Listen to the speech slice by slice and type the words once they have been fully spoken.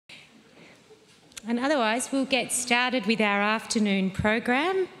And otherwise, we'll get started with our afternoon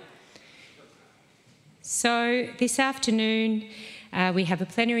program. So this afternoon, we have a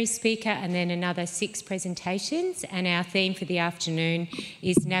plenary speaker and then another 6 presentations, and our theme for the afternoon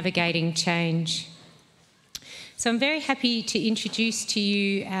is navigating change. So I'm very happy to introduce to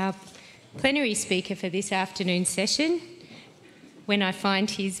you our plenary speaker for this afternoon session. When I find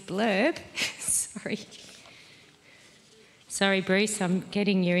his blurb, Sorry, Bruce, I'm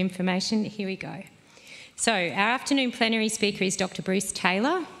getting your information. Here we go. So our afternoon plenary speaker is Dr. Bruce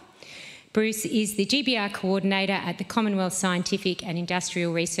Taylor. Bruce is the GBR coordinator at the Commonwealth Scientific and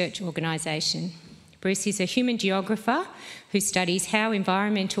Industrial Research Organisation. Bruce is a human geographer who studies how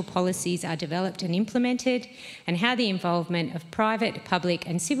environmental policies are developed and implemented and how the involvement of private, public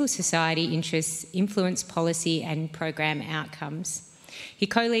and civil society interests influence policy and program outcomes. He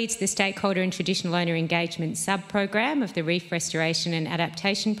co-leads the Stakeholder and Traditional Owner Engagement sub-program of the Reef Restoration and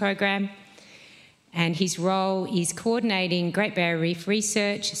Adaptation program, and his role is coordinating Great Barrier Reef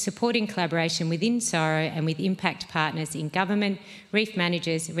research, supporting collaboration within CSIRO and with impact partners in government, reef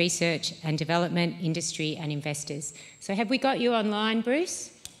managers, research and development, industry and investors. So have we got you online,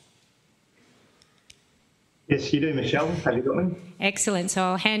 Bruce? Yes, you do, Michelle. Have you got me? Excellent. So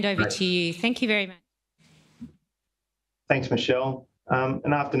I'll hand over to you. Thank you very much. Thanks, Michelle.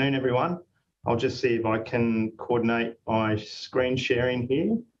 Good afternoon, everyone. I'll just see if I can coordinate my screen sharing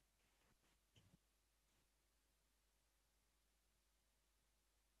here.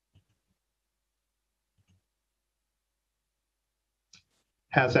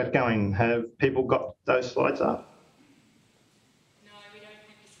 How's that going? Have people got those slides up? No, we don't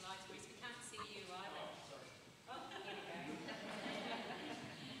have your slides, Bruce. We can't see you either. Oh, here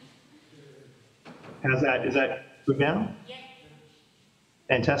we go. How's that? Is that good now? Yeah.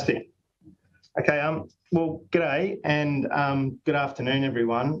 Fantastic. Okay, well, g'day and good afternoon,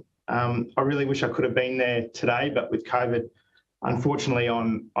 everyone. I really wish I could have been there today, but with COVID, unfortunately,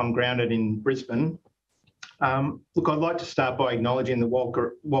 I'm grounded in Brisbane. Look, I'd like to start by acknowledging the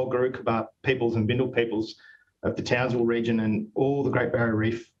Walgurukaba peoples and Bindal peoples of the Townsville region and all the Great Barrier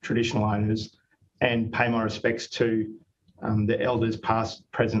Reef traditional owners, and pay my respects to the elders past,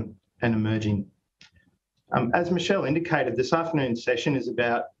 present and emerging. As Michelle indicated, this afternoon's session is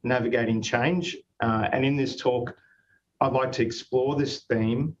about navigating change, and in this talk, I'd like to explore this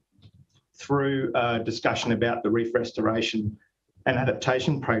theme through a discussion about the Reef Restoration and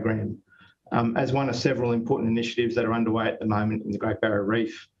Adaptation program, as one of several important initiatives that are underway at the moment in the Great Barrier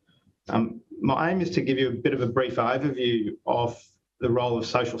Reef. My aim is to give you a bit of a brief overview of the role of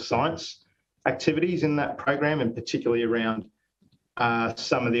social science activities in that program, and particularly around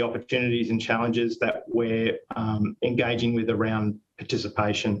some of the opportunities and challenges that we're engaging with around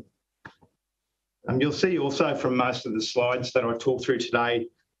participation. You'll see also from most of the slides that I talked through today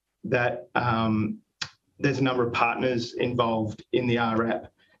that there's a number of partners involved in the RRAP.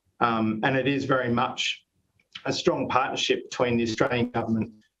 And it is very much a strong partnership between the Australian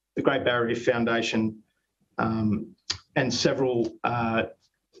Government, the Great Barrier Reef Foundation, and several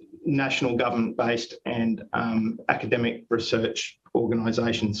national government-based and academic research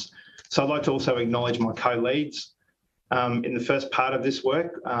organisations. So I'd like to also acknowledge my co-leads in the first part of this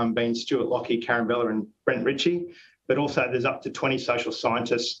work, being Stuart Lockie, Karen Bella and Brent Ritchie, but also there's up to 20 social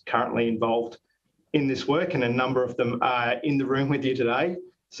scientists currently involved in this work, and a number of them are in the room with you today.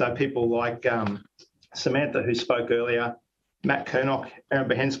 So people like Samantha, who spoke earlier, Matt Kernock, Aaron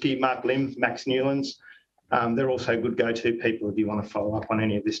Behensky, Mark Lim, Max Newlands. They're also good go-to people if you want to follow up on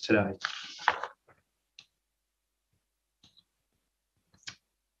any of this today.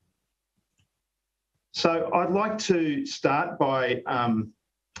 So I'd like to start by,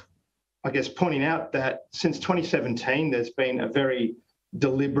 I guess, pointing out that since 2017, there's been a very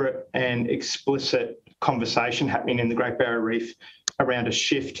deliberate and explicit conversation happening in the Great Barrier Reef around a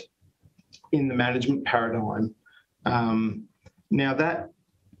shift in the management paradigm. Now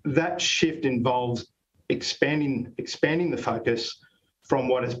that shift involves expanding the focus from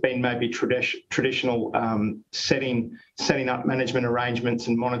what has been maybe traditional setting up management arrangements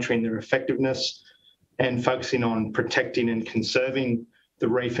and monitoring their effectiveness, and focusing on protecting and conserving the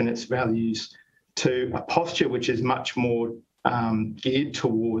reef and its values, to a posture which is much more geared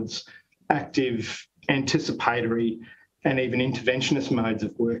towards active, anticipatory and even interventionist modes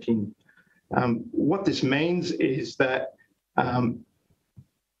of working. What this means is that,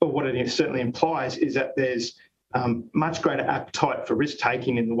 or what it certainly implies, is that there's much greater appetite for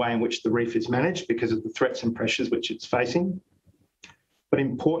risk-taking in the way in which the reef is managed because of the threats and pressures which it's facing. But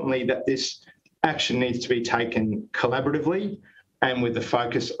importantly, that this action needs to be taken collaboratively and with a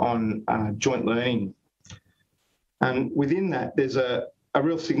focus on joint learning. And within that, there's a a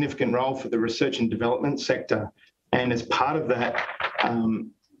real significant role for the research and development sector. And as part of that,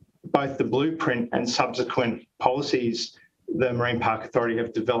 both the blueprint and subsequent policies the Marine Park Authority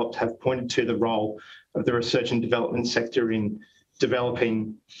have developed have pointed to the role of the research and development sector in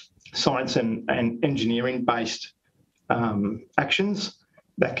developing science and engineering-based actions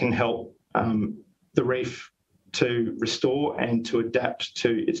that can help the reef to restore and to adapt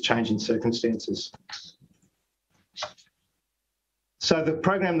to its changing circumstances. So the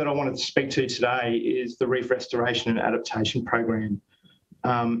program that I wanted to speak to today is the Reef Restoration and Adaptation Program.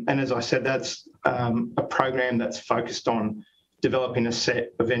 And as I said, that's a program that's focused on developing a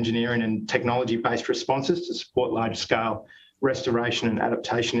set of engineering and technology-based responses to support large-scale restoration and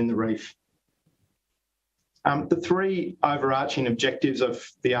adaptation in the reef. The three overarching objectives of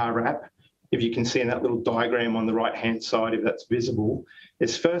the RRAP, if you can see in that little diagram on the right-hand side, if that's visible,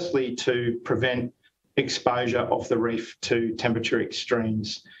 is firstly to prevent exposure of the reef to temperature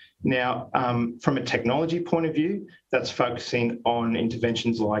extremes. Now, from a technology point of view, that's focusing on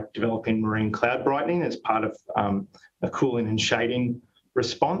interventions like developing marine cloud brightening as part of a cooling and shading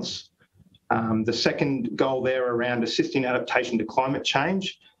response. The second goal there around assisting adaptation to climate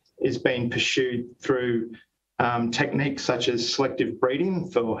change is being pursued through techniques such as selective breeding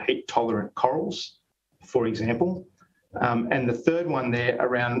for heat-tolerant corals, for example. And the third one there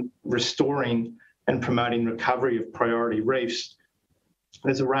around restoring and promoting recovery of priority reefs.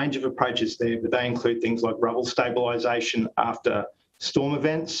 There's a range of approaches there, but they include things like rubble stabilisation after storm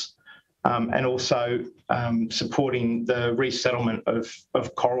events, and also supporting the resettlement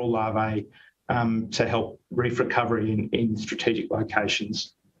of coral larvae to help reef recovery in strategic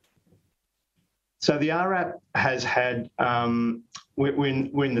locations. So the RRAP has had, we're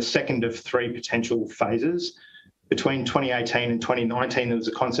in the second of three potential phases. Between 2018 and 2019, there was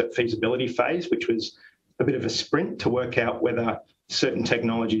a concept feasibility phase, which was a bit of a sprint to work out whether certain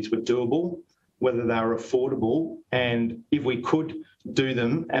technologies were doable, whether they were affordable, and if we could do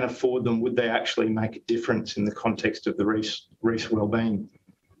them and afford them, would they actually make a difference in the context of the reef's wellbeing?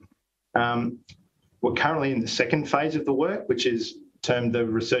 We're currently in the second phase of the work, which is termed the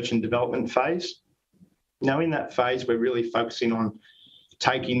research and development phase. Now, in that phase, we're really focusing on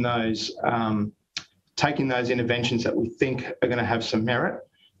taking those interventions that we think are going to have some merit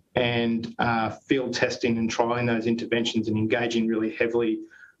and field testing and trialling those interventions and engaging really heavily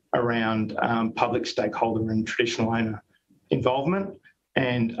around public stakeholder and traditional owner involvement,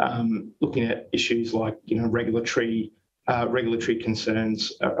 and looking at issues like regulatory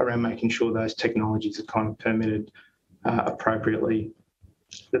concerns around making sure those technologies are kind of permitted appropriately.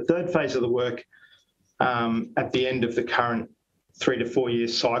 The third phase of the work at the end of the current 3 to 4 year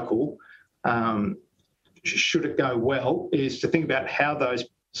cycle, should it go well, is to think about how those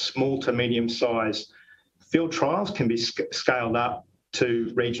small to medium-sized field trials can be scaled up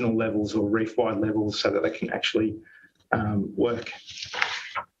to regional levels or reef-wide levels so that they can actually work.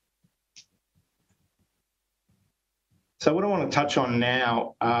 So what I want to touch on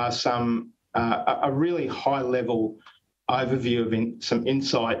now are a really high-level overview of some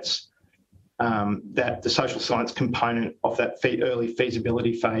insights that the social science component of that early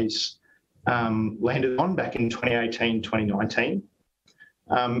feasibility phase landed on back in 2018, 2019.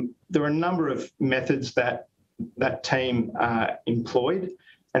 There were a number of methods that team employed,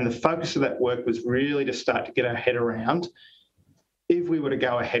 and the focus of that work was really to start to get our head around, if we were to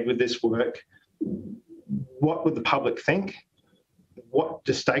go ahead with this work, what would the public think? What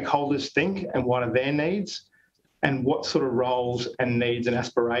do stakeholders think, and what are their needs? And what sort of roles and needs and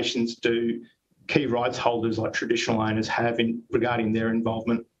aspirations do key rights holders like traditional owners have regarding their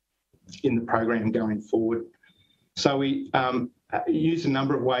involvement in the program going forward? So we used a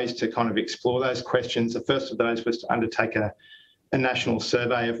number of ways to kind of explore those questions. The first of those was to undertake a national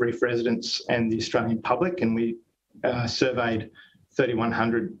survey of reef residents and the Australian public, and we surveyed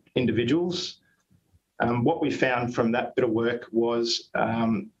 3,100 individuals. What we found from that bit of work was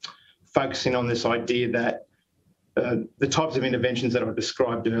focusing on this idea that the types of interventions that I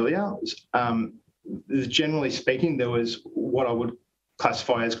described earlier, generally speaking, there was what I would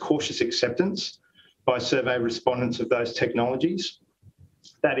classify as cautious acceptance by survey respondents of those technologies.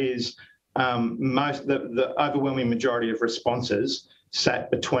 That is, the overwhelming majority of responses sat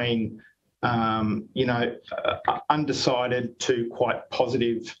between, undecided to quite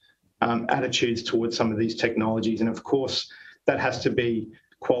positive attitudes towards some of these technologies. And of course, that has to be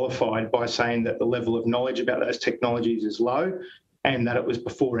qualified by saying that the level of knowledge about those technologies is low and that it was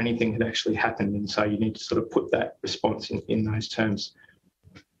before anything had actually happened. And so you need to sort of put that response in those terms.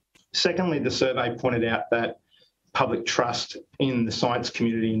 Secondly, the survey pointed out that public trust in the science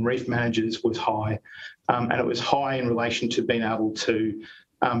community and reef managers was high, and it was high in relation to being able to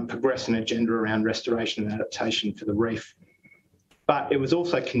progress an agenda around restoration and adaptation for the reef. But it was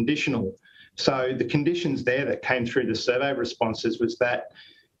also conditional. So the conditions there that came through the survey responses was that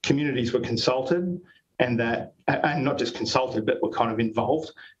communities were consulted, and not just consulted, but were kind of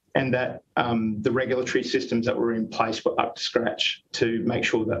involved, and that the regulatory systems that were in place were up to scratch to make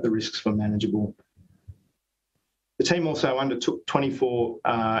sure that the risks were manageable. The team also undertook 24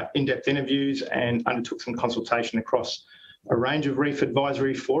 in-depth interviews and undertook some consultation across a range of reef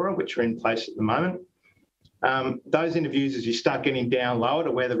advisory fora, which are in place at the moment. Those interviews, as you start getting down lower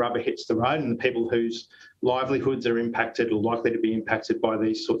to where the rubber hits the road and the people whose livelihoods are impacted or likely to be impacted by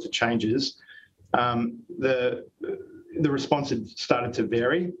these sorts of changes, the response had started to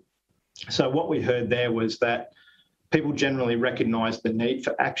vary. So what we heard there was that people generally recognised the need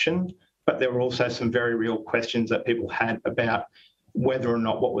for action, but there were also some very real questions that people had about whether or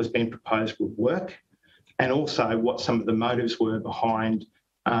not what was being proposed would work, and also what some of the motives were behind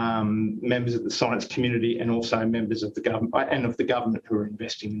members of the science community and also members of the government who are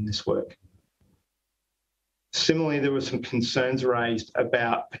investing in this work. Similarly, there were some concerns raised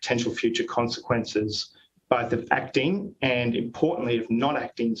about potential future consequences, both of acting and, importantly, of not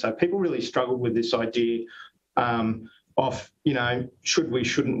acting. So people really struggled with this idea of, should we,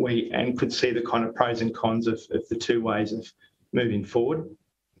 shouldn't we, and could see the kind of pros and cons of the two ways of moving forward.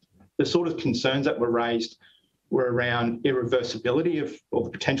 The sort of concerns that were raised were around irreversibility or the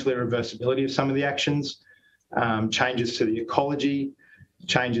potential irreversibility of some of the actions, changes to the ecology,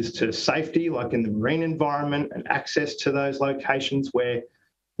 changes to safety, like in the marine environment, and access to those locations where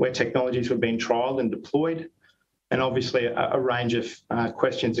technologies were being trialled and deployed, and obviously a range of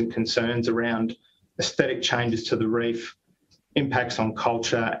questions and concerns around aesthetic changes to the reef, impacts on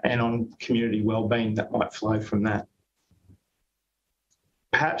culture and on community wellbeing that might flow from that.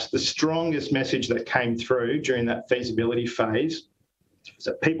 Perhaps the strongest message that came through during that feasibility phase was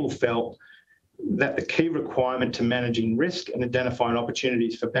that people felt that the key requirement to managing risk and identifying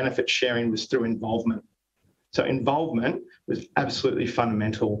opportunities for benefit sharing was through involvement. So involvement was absolutely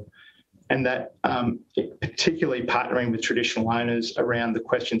fundamental, and that particularly partnering with traditional owners around the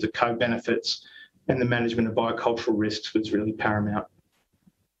questions of co-benefits and the management of biocultural risks was really paramount.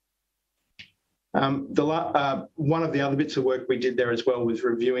 One of the other bits of work we did there as well was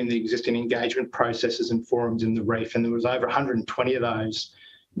reviewing the existing engagement processes and forums in the reef, and there was over 120 of those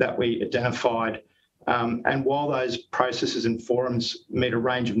that we identified. And while those processes and forums meet a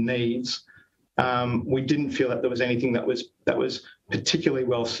range of needs, we didn't feel that there was anything that was particularly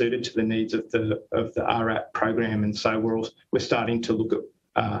well suited to the needs of the RAP program, and so we're starting to look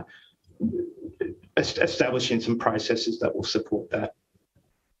at establishing some processes that will support that.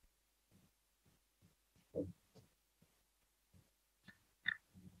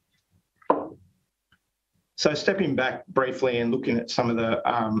 So stepping back briefly and looking at some of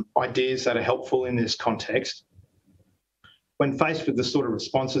the ideas that are helpful in this context, when faced with the sort of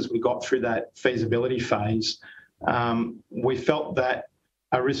responses we got through that feasibility phase, we felt that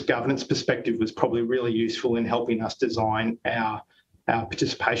a risk governance perspective was probably really useful in helping us design our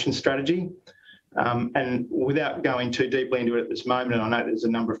participation strategy. And without going too deeply into it at this moment, and I know there's a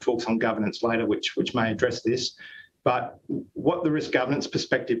number of talks on governance later which may address this, but what the risk governance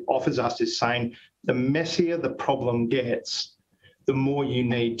perspective offers us is saying the messier the problem gets, the more you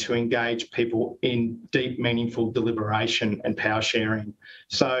need to engage people in deep, meaningful deliberation and power sharing.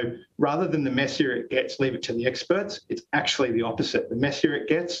 So rather than the messier it gets, leave it to the experts, it's actually the opposite. The messier it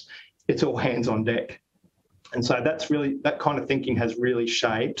gets, it's all hands on deck. And so that kind of thinking has really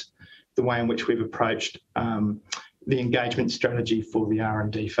shaped the way in which we've approached the engagement strategy for the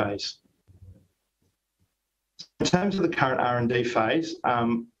R&D phase. In terms of the current R&D phase,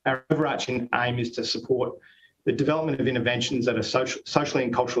 our overarching aim is to support the development of interventions that are socially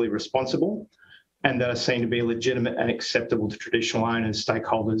and culturally responsible and that are seen to be legitimate and acceptable to traditional owners,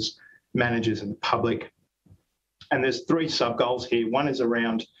 stakeholders, managers and the public. And there's three sub-goals here. One is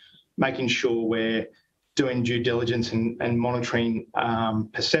around making sure we're doing due diligence and monitoring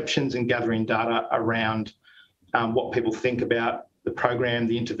perceptions and gathering data around what people think about the program,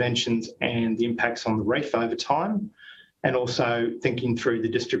 the interventions and the impacts on the reef over time, and also thinking through the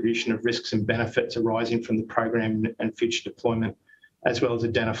distribution of risks and benefits arising from the program and future deployment, as well as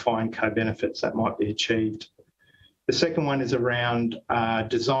identifying co-benefits that might be achieved. The second one is around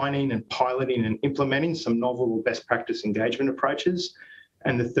designing and piloting and implementing some novel or best practice engagement approaches.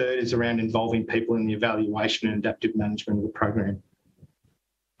 And the third is around involving people in the evaluation and adaptive management of the program.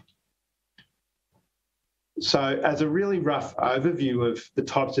 So as a really rough overview of the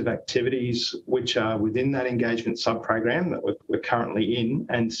types of activities which are within that engagement sub-program that we're currently in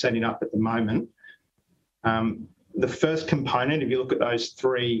and setting up at the moment, the first component, if you look at those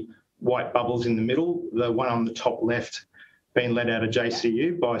three white bubbles in the middle, the one on the top left being led out of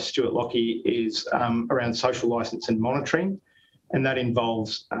JCU by Stuart Lockie is around social licence and monitoring, and that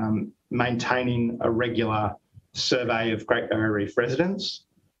involves maintaining a regular survey of Great Barrier Reef residents,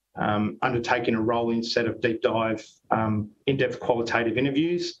 undertaking a rolling set of deep dive, in-depth qualitative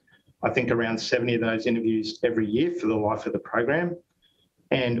interviews, I think around 70 of those interviews every year for the life of the program,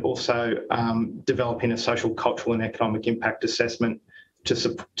 and also developing a social, cultural and economic impact assessment to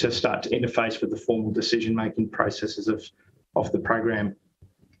start to interface with the formal decision-making processes of the program.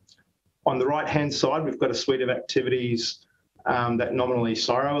 On the right-hand side, we've got a suite of activities that nominally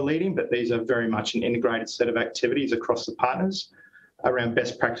CSIRO are leading, but these are very much an integrated set of activities across the partners around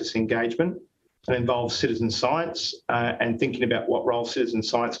best practice engagement and involves citizen science and thinking about what role citizen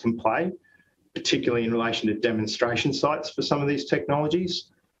science can play, particularly in relation to demonstration sites for some of these technologies,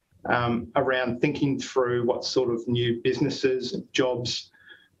 around thinking through what sort of new businesses, jobs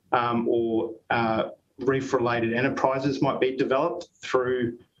or reef-related enterprises might be developed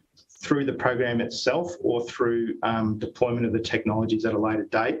through the program itself or through deployment of the technologies at a later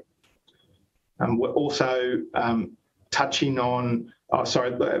date. We're also touching on,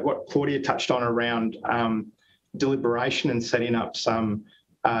 what Claudia touched on around deliberation and setting up some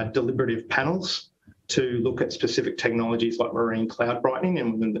deliberative panels to look at specific technologies like marine cloud brightening,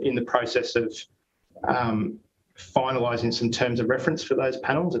 and in the process of finalising some terms of reference for those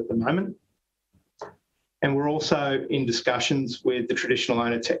panels at the moment. And we're also in discussions with the Traditional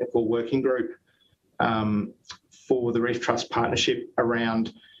Owner Technical Working Group for the Reef Trust Partnership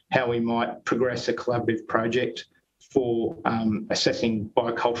around how we might progress a collaborative project for assessing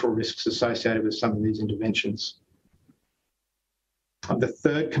biocultural risks associated with some of these interventions. The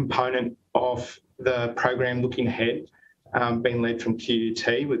third component of the program looking ahead, being led from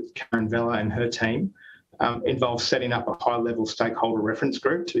QUT with Karen Vella and her team, involves setting up a high-level stakeholder reference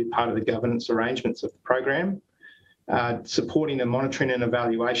group to be part of the governance arrangements of the program, supporting a monitoring and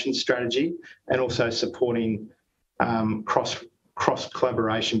evaluation strategy, and also supporting cross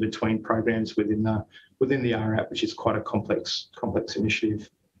collaboration between programs within the RAP, which is quite a complex initiative.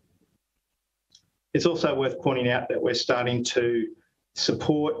 It's also worth pointing out that we're starting to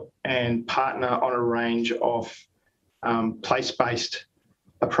support and partner on a range of place-based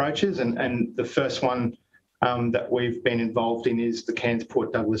approaches, and the first one that we've been involved in is the Cairns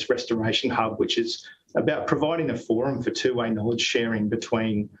Port Douglas Restoration Hub, which is about providing a forum for two-way knowledge sharing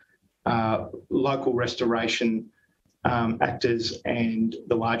between local restoration actors and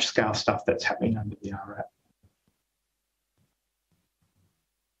the large-scale stuff that's happening under the RAP.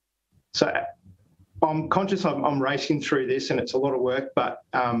 So I'm conscious I'm racing through this and it's a lot of work, but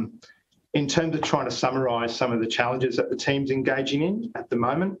in terms of trying to summarise some of the challenges that the team's engaging in at the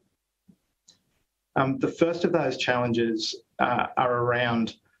moment, the first of those challenges are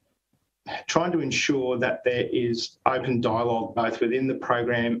around trying to ensure that there is open dialogue both within the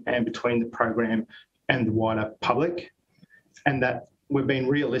program and between the program and the wider public, and that we're being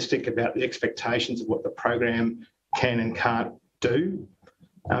realistic about the expectations of what the program can and can't do.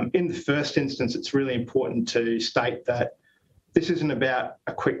 In the first instance, it's really important to state that this isn't about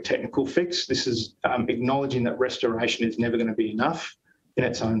a quick technical fix. This is acknowledging that restoration is never going to be enough in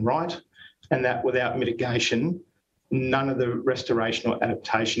its own right, and that without mitigation, none of the restoration or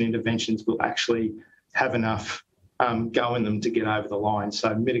adaptation interventions will actually have enough go in them to get over the line.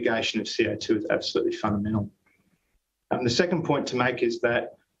 So mitigation of CO2 is absolutely fundamental. The second point to make is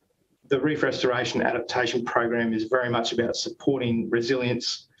that the Reef Restoration Adaptation Program is very much about supporting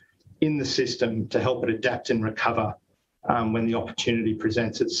resilience in the system to help it adapt and recover when the opportunity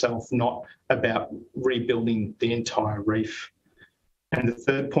presents itself, not about rebuilding the entire reef. And the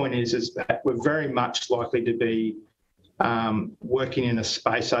third point is that we're very much likely to be working in a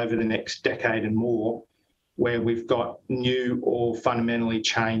space over the next decade and more where we've got new or fundamentally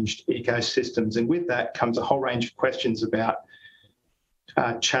changed ecosystems. And with that comes a whole range of questions about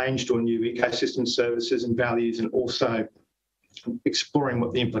changed or new ecosystem services and values, and also exploring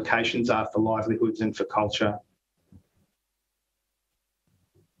what the implications are for livelihoods and for culture.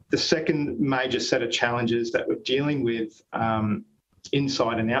 The second major set of challenges that we're dealing with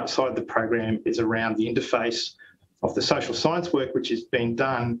inside and outside the program is around the interface of the social science work which is being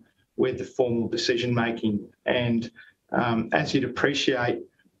done with the formal decision making. And as you'd appreciate,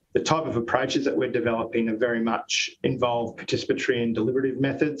 the type of approaches that we're developing are very much involve participatory and deliberative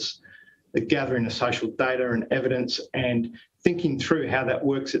methods, the gathering of social data and evidence, and thinking through how that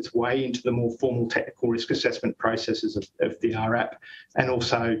works its way into the more formal technical risk assessment processes of the RAP, and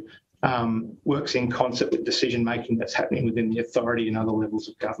also works in concert with decision making that's happening within the authority and other levels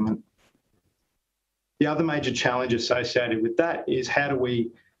of government. The other major challenge associated with that is how do we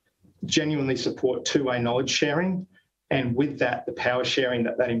genuinely support two-way knowledge sharing, and with that, the power sharing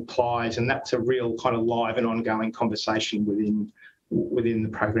that implies, and that's a real kind of live and ongoing conversation within the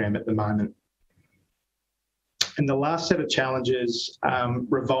program at the moment. And the last set of challenges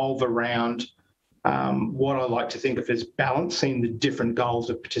revolve around what I like to think of as balancing the different goals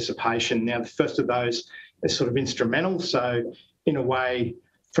of participation. Now, the first of those is sort of instrumental. So in a way,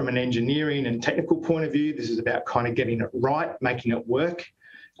 from an engineering and technical point of view, this is about kind of getting it right, making it work.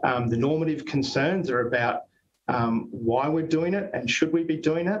 The normative concerns are about why we're doing it and should we be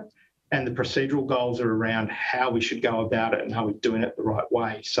doing it. And the procedural goals are around how we should go about it and how we're doing it the right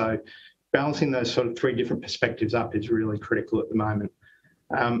way. So balancing those sort of three different perspectives up is really critical at the moment.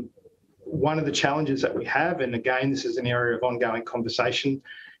 One of the challenges that we have, and again, this is an area of ongoing conversation,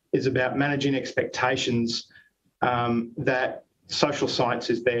 is about managing expectations that social science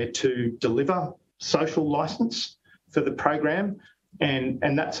is there to deliver social licence for the program.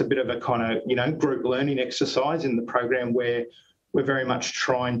 And that's a bit of a kind of, you know, group learning exercise in the program where we're very much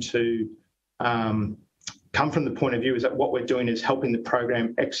trying to come from the point of view is that what we're doing is helping the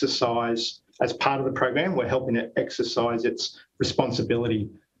program exercise, as part of the program, we're helping it exercise its responsibility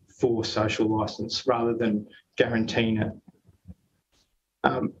for social licence rather than guaranteeing it.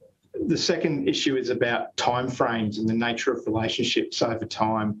 The second issue is about timeframes and the nature of relationships over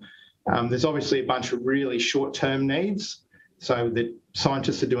time. There's obviously a bunch of really short-term needs. So that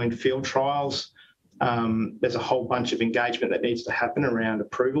scientists are doing field trials. There's a whole bunch of engagement that needs to happen around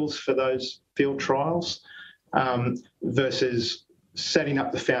approvals for those field trials versus setting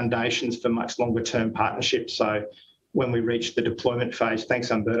up the foundations for much longer-term partnerships. So when we reach the deployment phase, thanks,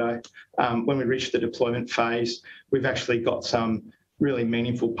 Umberto, when we reach the deployment phase, we've actually got some really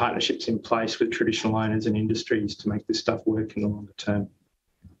meaningful partnerships in place with traditional owners and industries to make this stuff work in the longer term.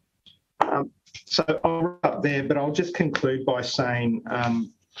 So I'll wrap up there, but I'll just conclude by saying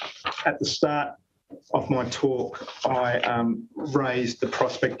at the start of my talk, I raised the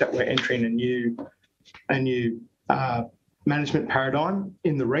prospect that we're entering a new management paradigm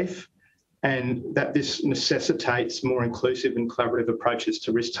in the reef, and that this necessitates more inclusive and collaborative approaches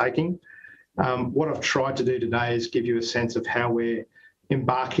to risk-taking. What I've tried to do today is give you a sense of how we're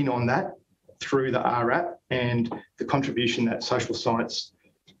embarking on that through the RAP and the contribution that social science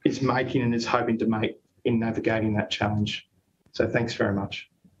is making and is hoping to make in navigating that challenge. So thanks very much.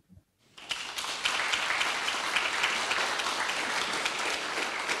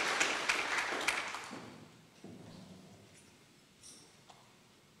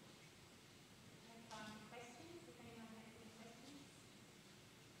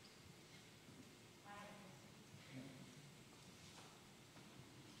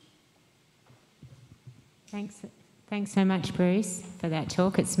 Thanks so much, Bruce, for that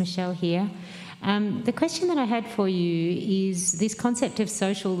talk. It's Michelle here. The question that I had for you is this concept of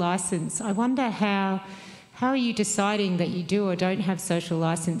social licence. I wonder how are you deciding that you do or don't have social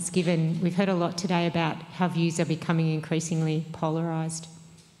licence, given we've heard a lot today about how views are becoming increasingly polarised?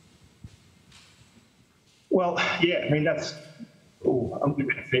 Well, yeah, I mean, that's... Oh, I'm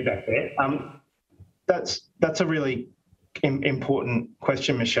getting a bit of feedback there. That's a really important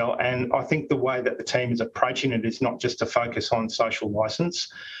question, Michelle, and I think the way that the team is approaching it is not just to focus on social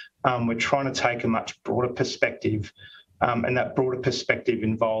licence. We're trying to take a much broader perspective, and that broader perspective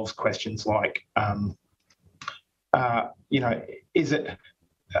involves questions like, you know,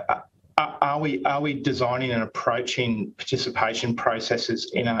 are we designing and approaching participation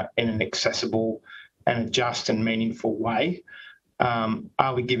processes in an accessible and a just and meaningful way?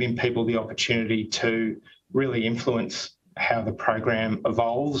 Are we giving people the opportunity to really influence how the program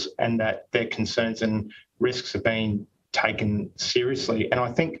evolves and that their concerns and risks are being taken seriously? And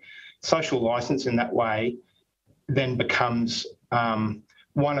I think social licence in that way then becomes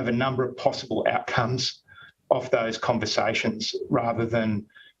one of a number of possible outcomes of those conversations rather than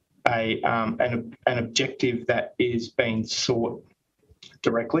an objective that is being sought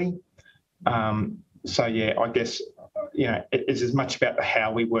directly. So, yeah, I guess, you know, it is as much about the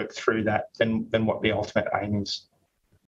how we work through that than what the ultimate aim is.